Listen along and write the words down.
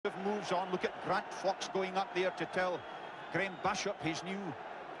moves on. Look at Grant Fox going up there to tell Graham Bishop, his new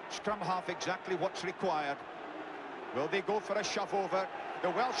scrum half, exactly what's required. Will they go for a shove over? The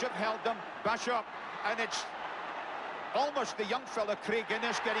Welsh have held them. Bishop, and it's almost the young fella Craig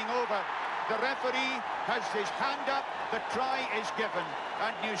Innes getting over. The referee has his hand up. The try is given,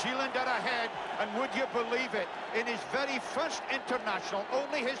 and New Zealand are ahead. And would you believe it? In his very first international,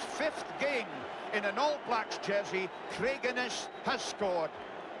 only his 5th game in an All Blacks jersey, Craig Innes has scored.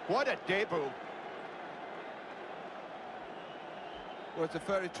 What a debut! Well, it's a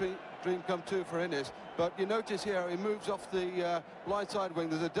fairy dream come true for Innes, but you notice here he moves off the blindside wing.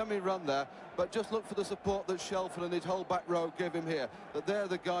 There's a dummy run there, but just look for the support that Shelford and his whole back row give him here, that they're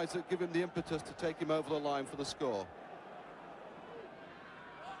the guys that give him the impetus to take him over the line for the score.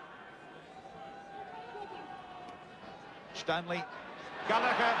 Stanley,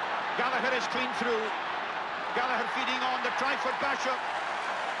 Gallagher is clean through. Gallagher feeding on the try for Bishop.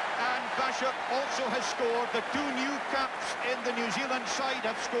 And Bishop also has scored. The 2 new caps in the New Zealand side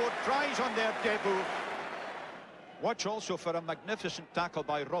have scored tries on their debut. Watch also for a magnificent tackle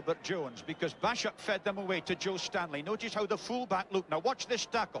by Robert Jones, because Bishop fed them away to Joe Stanley. Notice how the fullback looked. Now watch this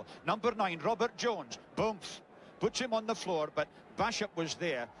tackle. Number 9, Robert Jones. Boom. Puts him on the floor, but Bishop was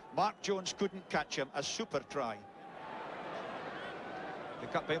there. Mark Jones couldn't catch him. A super try.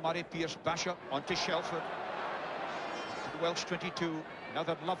 Pick up by Murray Pierce. Bishop onto Shelford. To the Welsh 22.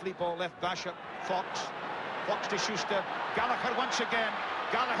 Another lovely ball left Bishop. Fox to Schuster. Gallagher once again.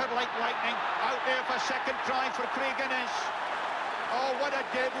 Gallagher like lightning. Out there for second try for Craig Innes. Oh, what a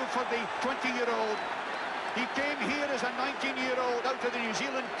debut for the 20-year-old. He came here as a 19-year-old out of the New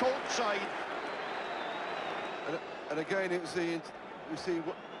Zealand Colt side. And again, it was you see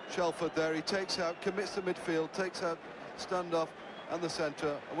Shelford there. He takes out, commits to midfield, takes out standoff and the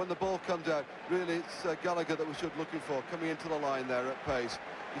centre, and when the ball comes out, really it's Gallagher that we should be looking for, coming into the line there at pace.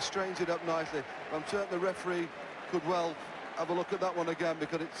 He straightens it up nicely. I'm certain the referee could well have a look at that one again,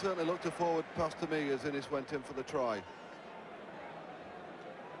 because it certainly looked a forward pass to me as Innes went in for the try.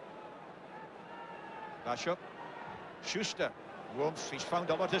 Bishop, Schuster, Wumpf, he's found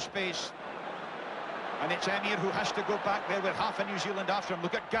a lot of space. And it's Emir who has to go back there with half of New Zealand after him.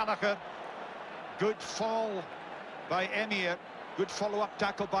 Look at Gallagher. Good fall by Emir. Good follow-up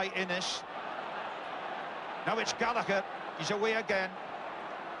tackle by Innes. Now it's Gallagher. He's away again.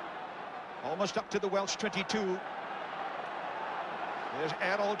 Almost up to the Welsh 22. There's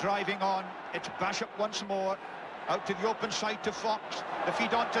Errol driving on. It's Bishop once more. Out to the open side to Fox. The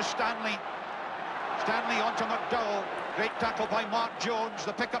feed on to Stanley. Stanley onto McDowell. Great tackle by Mark Jones.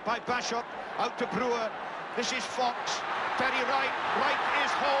 The pickup by Bishop. Out to Brewer. This is Fox. Terry Wright. Wright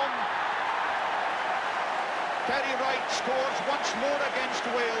is home. Terry Wright scores once more against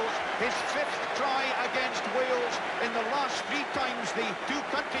Wales. His 5th try against Wales in the last 3 times the 2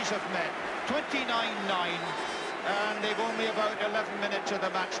 countries have met. 29-9. And they've only about 11 minutes of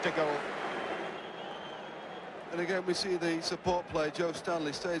the match to go. And again, we see the support play. Joe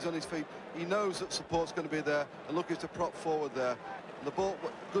Stanley stays on his feet. He knows that support's going to be there, and looking to prop forward there. And the ball,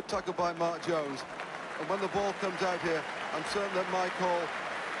 good tackle by Mark Jones. And when the ball comes out here, I'm certain that Mike Hall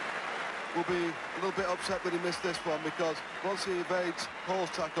will be a little bit upset that he missed this one, because once he evades Hall's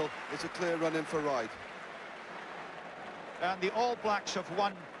tackle, it's a clear run in for Wright. And the All Blacks have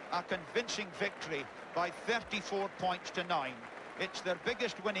won a convincing victory by 34 points to 9. It's their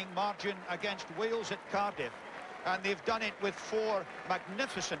biggest winning margin against Wales at Cardiff, and they've done it with 4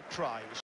 magnificent tries.